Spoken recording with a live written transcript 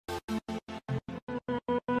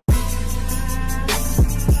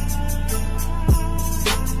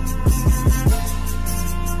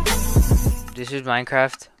This is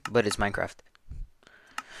Minecraft, but it's Minecraft.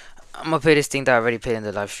 I'm gonna play this thing that I already played in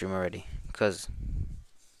the live stream already. Cause,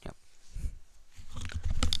 yep.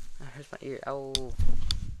 That hurts my ear. Ow.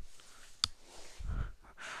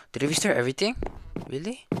 Did it restart everything?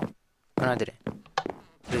 Really? Oh no, I didn't. Look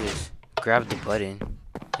at this. Grab the button.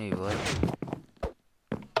 Wait, what?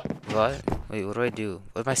 What? Wait, what do I do?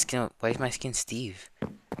 What's my skin? Why is my skin Steve?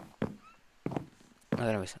 Oh,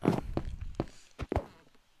 anyways.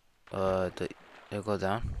 Did it go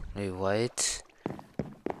down? Wait, what?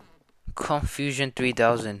 Confusion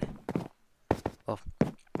 3000. Oh,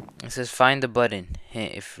 it says find the button.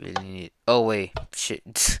 Hint if you really need. Oh wait,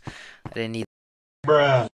 shit. I didn't need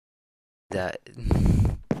Bruh. that.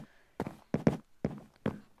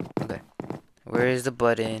 Okay, where is the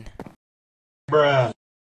button? Bruh.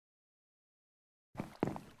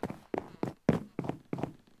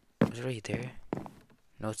 Is it right there?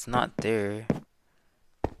 No, it's not there.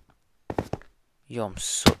 Yo, I'm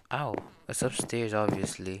so. Ow. It's upstairs,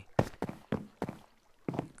 obviously.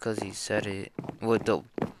 Because he said it. Well, the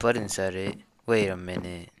button said it. Wait a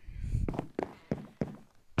minute.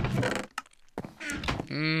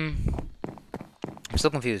 I'm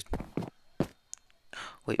still confused.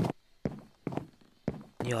 Wait.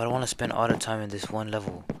 Yo, I don't want to spend all the time in this one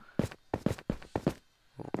level.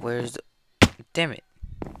 Where's the. Damn it.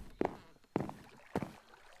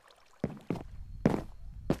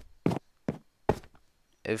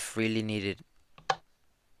 If really needed.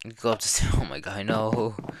 Go up to. Oh my god,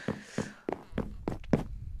 no.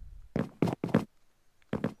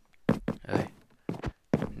 Okay.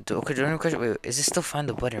 Okay, the only question. Wait, is it still find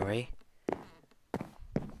the button, right?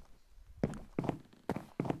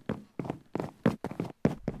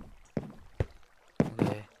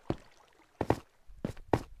 Okay.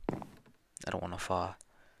 I don't want to fall.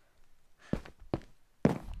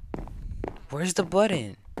 Where's the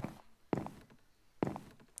button?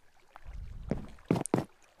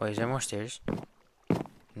 Wait, is there more stairs?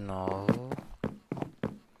 No.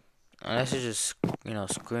 Unless it's just, you know,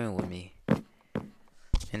 screwing with me.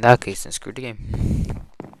 In that case, then screw the game.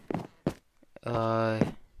 Oh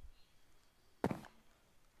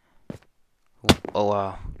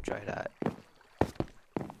wow. Try that.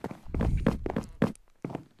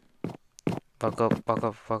 Back up, back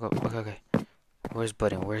up, back up. Okay, okay. Where's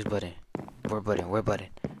button? Where's button? Where button? Where button?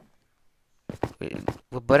 Wait,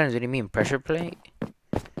 what button did he mean? Pressure plate?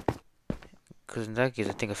 Because in that case,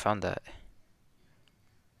 I think I found that.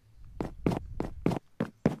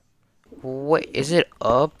 Wait, is it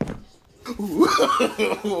up?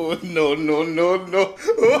 No, no, no, no.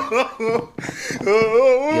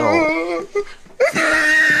 Yo.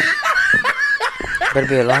 Better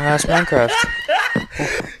be a long ass Minecraft.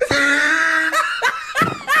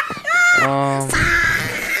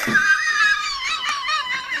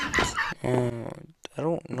 I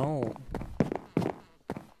don't know.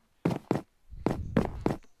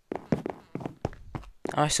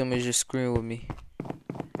 I assume it's just screwing with me.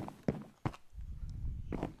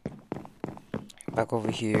 Back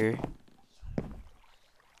over here.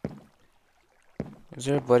 Is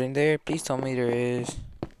there a button there? Please tell me there is.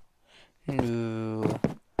 No.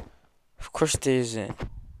 Of course there isn't.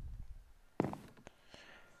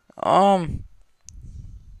 How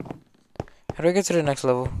do I get to the next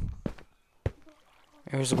level?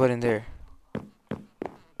 There's the button there.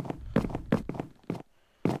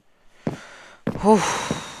 Whew.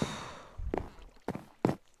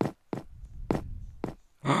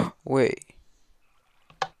 Wait.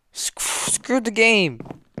 Screw the game.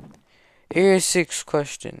 Here are 6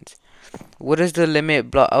 questions. What is the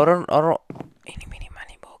limit block? I don't. Eeny, meeny,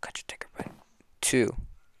 miny, moe, got your ticker button. 2.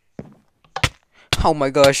 Oh my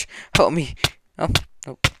gosh. Help me. Oh.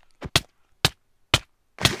 Nope.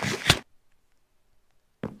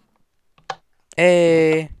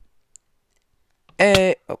 Hey.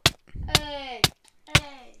 Hey. Oh. Hey.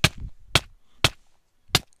 Hey.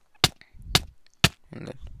 And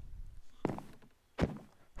then.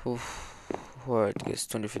 Oof. What? Gets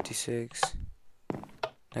 256.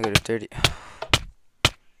 Negative 30.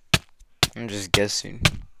 I'm just guessing.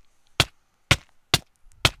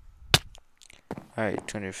 Alright,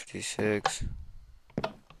 256.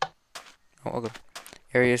 Oh, okay.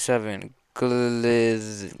 Area 7.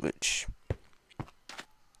 Glitch.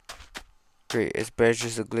 Great, it's bad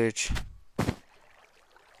just a glitch.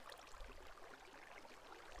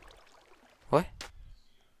 What?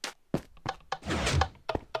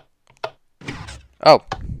 Oh.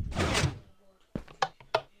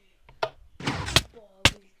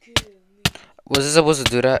 Was I supposed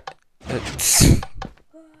to do that?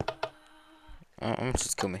 I'm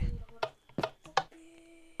just kill me.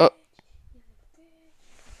 Oh.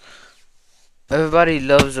 Everybody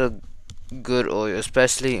loves a good oil,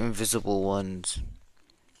 especially invisible ones.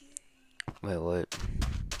 Wait, what?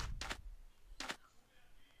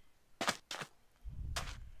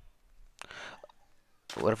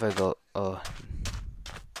 What if I go? Oh,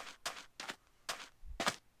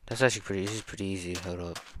 that's actually pretty. This is pretty easy. Hold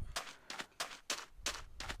up.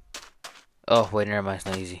 Oh wait, never mind. It's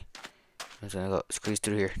not easy. I'm just gonna go squeeze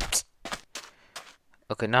through here.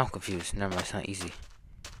 Okay, now I'm confused. Never mind. It's not easy.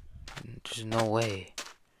 There's no way.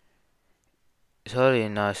 It's totally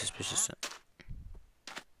not suspicious.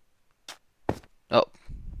 Oh.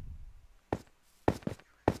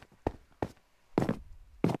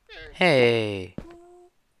 Hey.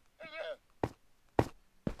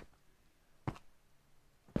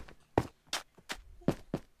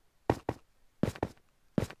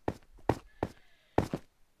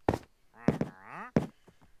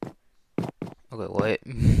 Okay, what?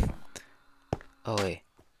 Oh wait.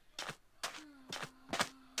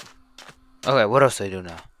 Okay, what else do I do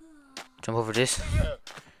now? Jump over this?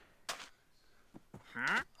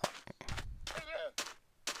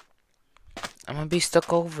 I'm gonna be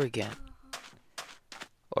stuck over again.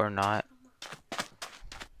 Or not.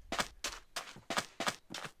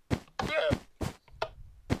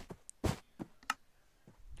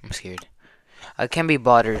 I'm scared. I can't be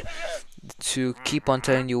bothered to keep on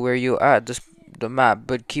telling you where you are at the map,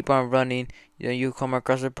 but keep on running, you come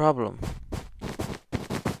across a problem.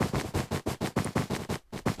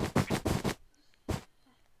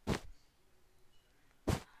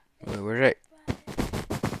 Wait, where's it?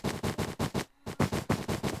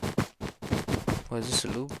 What is this, a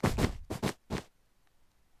loop?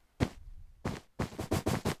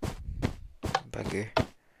 Back here.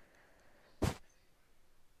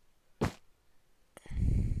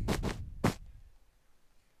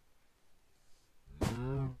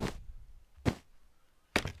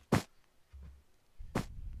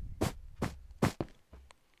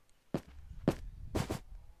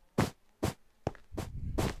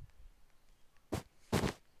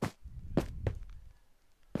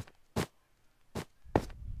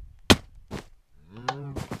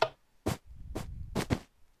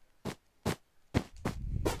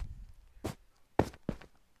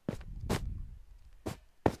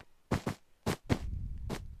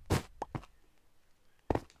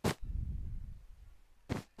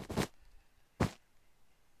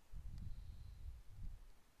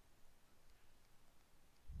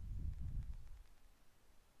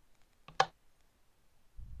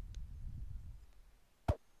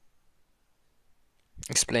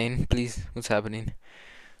 Explain, please, what's happening.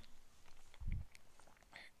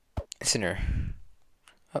 Sinner.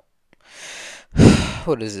 Oh.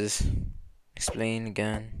 What is this? Explain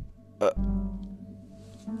again.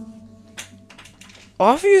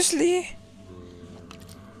 Obviously.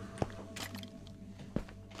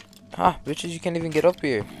 Ah, bitches, you can't even get up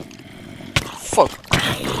here. Fuck.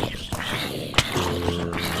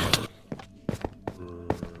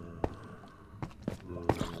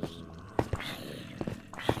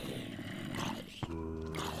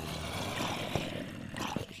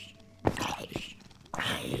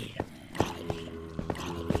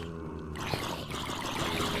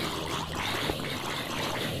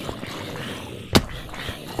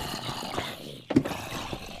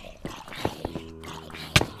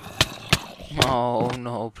 Oh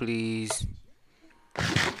no, please.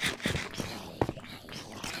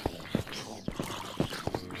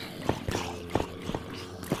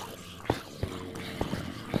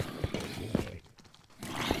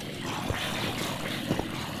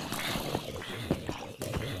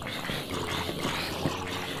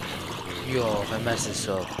 Yo, if I mess this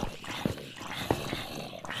up.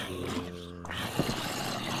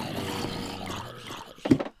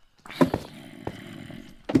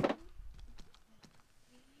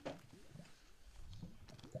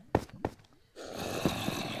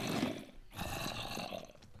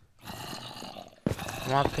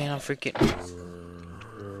 I'm not paying on freaking.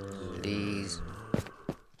 Please.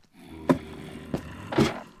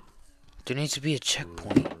 There needs to be a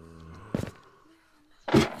checkpoint.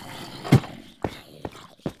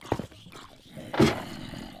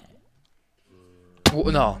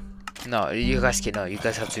 No. No, you guys can't. No, you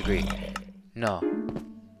guys have to agree. No.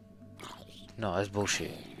 No, that's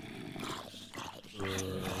bullshit.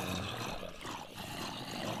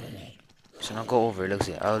 So now go over. Look,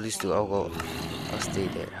 see. I'll at least do. I'll stay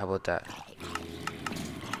there. How about that?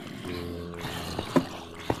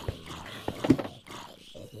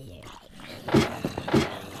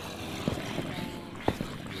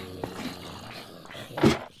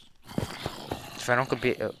 If I don't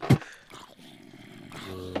compete.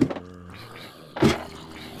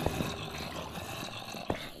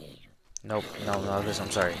 Nope. No, no, Lucas,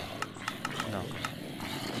 I'm sorry. No.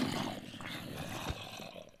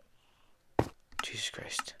 Jesus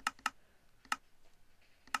Christ.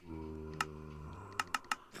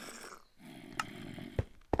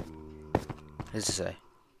 What does it say?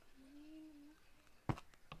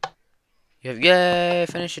 You have, yay,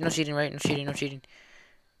 finish it. No cheating, right? No cheating, no cheating.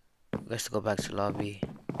 Let's go back to lobby.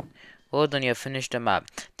 Well done, you have finished the map.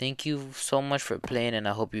 Thank you so much for playing, and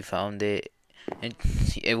I hope you found it. And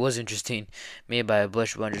it was interesting. Made by a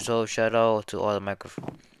Bush Buncher. So shout out to all the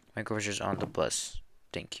microfishers on the bus.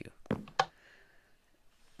 Thank you.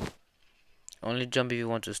 Only jump if you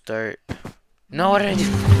want to start. No, what did I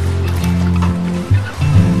do?